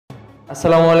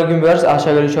আসসালামু আলাইকুম ভিউয়ার্স,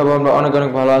 আশা করি সবাই আমরা অনেক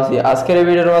ভালো আছি। আজকের এই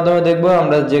ভিডিওর মাধ্যমে দেখব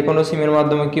আমরা যে কোনো সিমের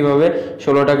মাধ্যমে কিভাবে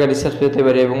 16 টাকা রিচার্জ পেতে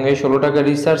পারি এবং এই 16 টাকা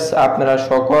রিচার্জ আপনারা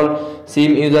সকল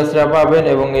সিম ইউজার্সরা পাবেন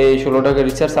এবং এই 16 টাকা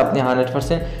রিচার্জ আপনি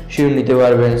 100% শিওর নিতে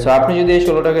পারবেন। সো আপনি যদি এই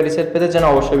 16 টাকা রিচার্জ পেতে চান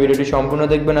অবশ্যই ভিডিওটি সম্পূর্ণ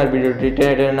দেখবেন আর ভিডিওটি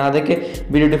টেনে না দেখে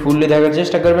ভিডিওটি ফুললি দেখার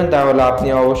চেষ্টা করবেন, তাহলে আপনি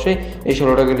অবশ্যই এই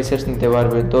 16 টাকা রিচার্জ নিতে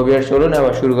পারবেন। তো ভিউয়ার্স চলুন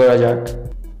এবার শুরু করা যাক।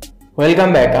 Welcome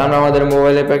back. আমরা আমাদের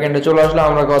মোবাইলের প্যাকেটে চলে আসলাম।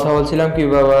 আমরা কথা বলছিলাম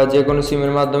কিভাবে যে কোনো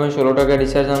সিমের মাধ্যমে 16 টাকা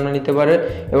রিচার্জ আমরা নিতে পারি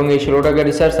এবং এই 16 টাকা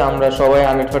রিচার্জ আমরা সবাই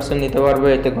 100% নিতে পারবো,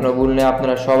 এতে কোনো ভুল নেই।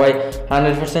 আপনারা সবাই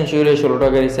 100% শিওর এই 16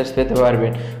 টাকা রিচার্জ পেতে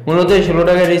পারবেন। মূলত এই 16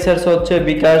 টাকা রিচার্জ হচ্ছে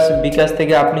বিকাশ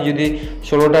থেকে আপনি যদি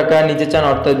 16 টাকা নিতে চান,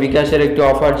 অর্থাৎ বিকাশের একটি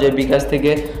অফার যে বিকাশ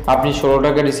থেকে আপনি 16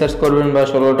 টাকা রিচার্জ করবেন বা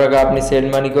 16 টাকা আপনি সেন্ড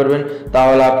মানি করবেন,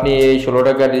 তাহলে আপনি এই 16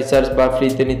 টাকা রিচার্জ বা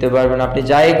ফ্রিতে নিতে পারবেন। আপনি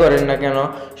যাই করেন না কেন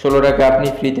 16 টাকা আপনি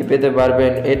ফ্রিতে পেতে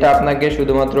পারবেন। এটা আপনাকে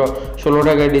শুধুমাত্র 16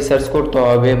 টাকা রিচার্জ করতে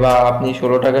হবে বা আপনি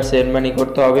 16 টাকা সেন্ড মানি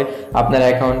করতে হবে আপনার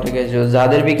অ্যাকাউন্ট থেকে।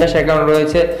 যাদের বিকাশ অ্যাকাউন্ট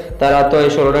রয়েছে তারা তো এই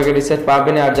 16 টাকা রিচার্জ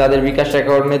পাবেন, আর যাদের বিকাশ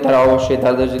অ্যাকাউন্ট নেই তারা অবশ্যই,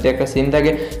 তাদের যদি একটা সিম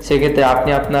থাকে সেক্ষেত্রে আপনি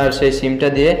আপনার সেই সিমটা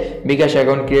দিয়ে বিকাশ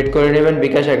অ্যাকাউন্ট ক্রিয়েট করে নেবেন।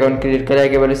 বিকাশ অ্যাকাউন্ট ক্রিয়েট করে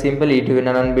একেবারে সিম্পল, ইউটিউবে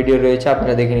নানান ভিডিও রয়েছে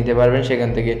আপনারা দেখে নিতে পারবেন সেখান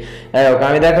থেকে।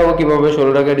 আমি দেখাবো কিভাবে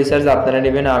 16 টাকা রিচার্জ আপনারা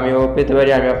নেবেন, আমিও পেতে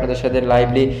পারি। আমি আপনাদের সাথে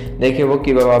লাইভলি দেখাবো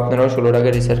কিভাবে আপনারাও 16 টাকা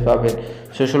রিচার্জ পাবেন।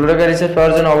 সো 16 টাকা রিচার্জ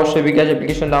পাওয়ার জন্য অবশ্যই বিকাশ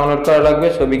অ্যাপ্লিকেশন ডাউনলোড করা লাগবে।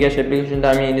 সো বিকাশ অ্যাপ্লিকেশনটা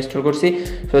আমি ইনস্টল করছি।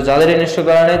 সো যাদের ইনস্টল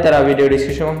করা নেই তারা ভিডিও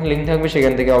ডিসক্রিপশন লিঙ্ক থাকবে,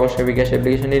 সেখান থেকে অবশ্যই বিকাশ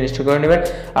অ্যাপ্লিকেশনটি ইনস্টল করে নেবেন।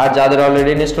 আর যাদের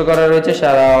অলরেডি ইনস্টল করা রয়েছে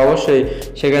তারা অবশ্যই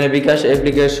সেখানে বিকাশ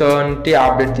অ্যাপ্লিকেশনটি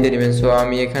আপডেট দিয়ে নেবেন। সো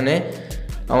আমি এখানে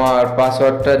আমার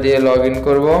পাসওয়ার্ডটা দিয়ে লগ ইন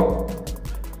করবো।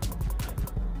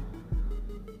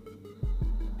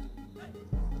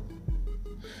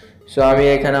 সো আমি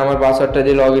এখানে আমার পাসওয়ার্ডটা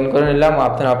দিয়ে লগ ইন করে নিলাম।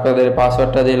 আপনারা আপনাদের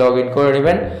পাসওয়ার্ডটা দিয়ে লগ ইন করে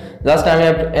নেবেন। জাস্ট আমি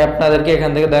আপনাদেরকে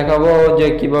এখান থেকে দেখাবো যে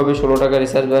কিভাবে 16 টাকা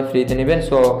রিচার্জ বা ফ্রিতে নেবেন।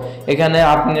 সো এখানে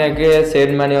আপনাকে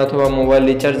সেন্ড মানি অথবা মোবাইল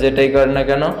রিচার্জ যেটাই করেন না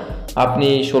কেন, আপনি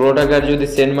 16 টাকার যদি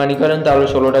সেন্ড মানি করেন তাহলে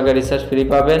 16 টাকা রিচার্জ ফ্রি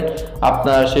পাবেন।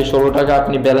 আপনার সেই 16 টাকা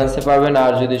আপনি ব্যালেন্সে পাবেন,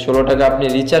 আর যদি 16 টাকা আপনি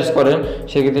রিচার্জ করেন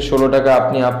সেক্ষেত্রে 16 টাকা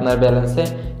আপনি আপনার ব্যালেন্সে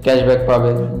ক্যাশব্যাক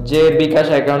পাবেন। যে বিকাশ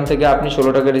অ্যাকাউন্ট থেকে আপনি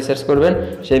 16 টাকা রিচার্জ করবেন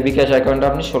সেই বিকাশ অ্যাকাউন্টে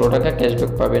আপনি 16 টাকা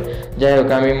ক্যাশব্যাক পাবেন। যাই হোক,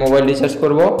 আমি মোবাইল রিচার্জ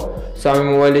করব। সো আমি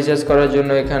মোবাইল রিচার্জ করার জন্য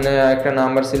এখানে একটা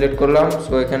নাম্বার সিলেক্ট করলাম।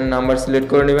 সো এখানে নাম্বার সিলেক্ট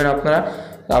করে নেবেন আপনারা,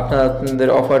 আপনাদের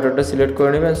অপারেটরটা সিলেক্ট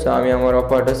করে নেবেন। সো আমি আমার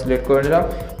অপারেটর সিলেক্ট করে নিলাম।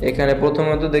 এখানে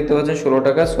প্রথমত দেখতে পাচ্ছেন 16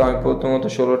 টাকা। সো আমি প্রথমত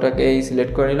 16 টাকাই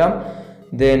সিলেক্ট করে নিলাম।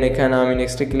 দেন এখানে আমি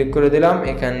নেক্সটে ক্লিক করে দিলাম।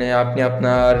 এখানে আপনি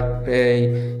আপনার এই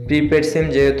প্রিপেড সিম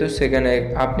যেহেতু, সেখানে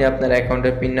আপনি আপনার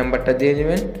অ্যাকাউন্টের পিন নাম্বারটা দিয়ে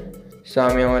নেবেন। সো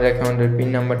আমি আমার অ্যাকাউন্টের পিন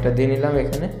নাম্বারটা দিয়ে নিলাম,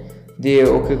 এখানে দিয়ে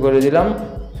ওকে করে দিলাম।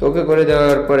 ওকে করে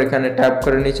দেওয়ার পর এখানে ট্যাপ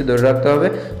করে নিচে ধরে রাখতে হবে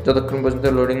যতক্ষণ পর্যন্ত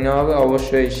লোডিং নেওয়া হবে।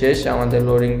 অবশ্যই শেষ আমাদের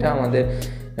লোডিংটা। আমাদের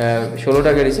 16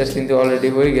 টাকা রিচার্জ কিন্তু অলরেডি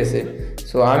হয়ে গেছে।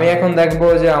 সো আমি এখন দেখবো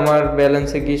যে আমার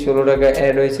ব্যালেন্সে কি 16 টাকা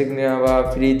অ্যাড হয়েছে কিনা বা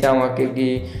ফ্রিতে আমাকে কি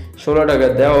 16 টাকা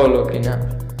দেওয়া হলো কিনা।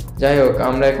 যাই হোক,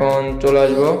 আমরা এখন চলে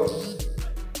আসবো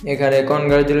এখানে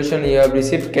congratulation you have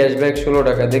received cashback 16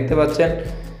 টাকা দেখতে পাচ্ছেন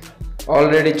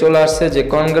অলরেডি চলে আসছে যে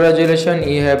congratulation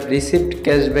you have received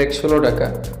cashback 16 টাকা।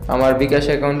 আমার বিকাশ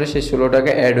অ্যাকাউন্টে সেই 16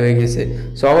 টাকা অ্যাড হয়ে গেছে।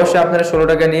 সো অবশ্যই আপনারা 16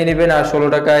 টাকা নিয়ে নেবেন, আর 16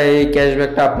 টাকা এই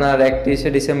ক্যাশব্যাকটা আপনার 31শে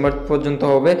ডিসেম্বর পর্যন্ত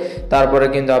হবে, তারপরে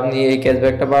কিন্তু আপনি এই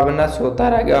ক্যাশব্যাকটা পাবেন না। সো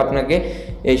তার আগে আপনাকে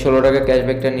এই 16 টাকা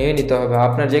ক্যাশব্যাকটা নিয়ে নিতে হবে।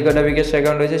 আপনার যে কটা বিকাশ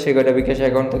অ্যাকাউন্ট রয়েছে সেই কটা বিকাশ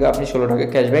অ্যাকাউন্ট থেকে আপনি 16 টাকা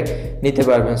ক্যাশব্যাক নিতে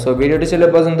পারবেন। সো ভিডিওটি ছিল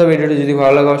পর্যন্ত। ভিডিওটি যদি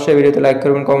ভালো লাগে অবশ্যই ভিডিওতে লাইক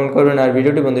করবেন, কমেন্ট করবেন আর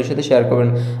ভিডিওটি বন্ধুদের সাথে শেয়ার করবেন।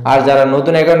 আর যারা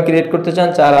নতুন অ্যাকাউন্ট ক্রিয়েট করতে চান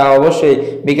তারা অবশ্যই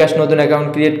বিকাশ নতুন অ্যাকাউন্ট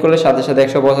ক্রিয়েট করলে সাথে সাথে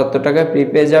 175 টাকা ফ্রি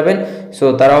পেয়ে যাবেন। সো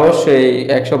তারা অবশ্যই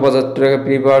 175 টাকা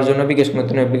ফ্রি পাওয়ার জন্য বিকাশ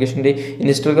নতুন অ্যাপ্লিকেশনটি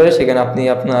ইনস্টল করে সেখানে আপনি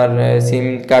আপনার সিম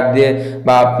কার্ড দিয়ে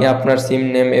বা আপনি আপনার সিম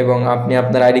নেম এবং আপনি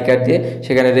আপনার আইডি কার্ড দিয়ে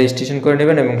সেখানে রেজিস্ট্রেশন করে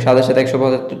নেবেন এবং সাথে সাথে 175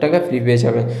 টাকা ফ্রি পেয়ে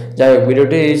যাবেন। যাই হোক,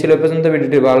 ভিডিওটি এই ছিল পর্যন্ত।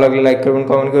 ভিডিওটি ভালো লাগলে লাইক করবেন,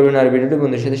 কমেন্ট করবেন আর ভিডিওটি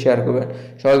বন্ধুদের সাথে শেয়ার করবেন।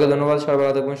 সবাইকে ধন্যবাদ। সবাই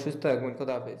ভালো থাকবেন, সুস্থ থাকবেন।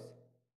 খোদা হাফেজ।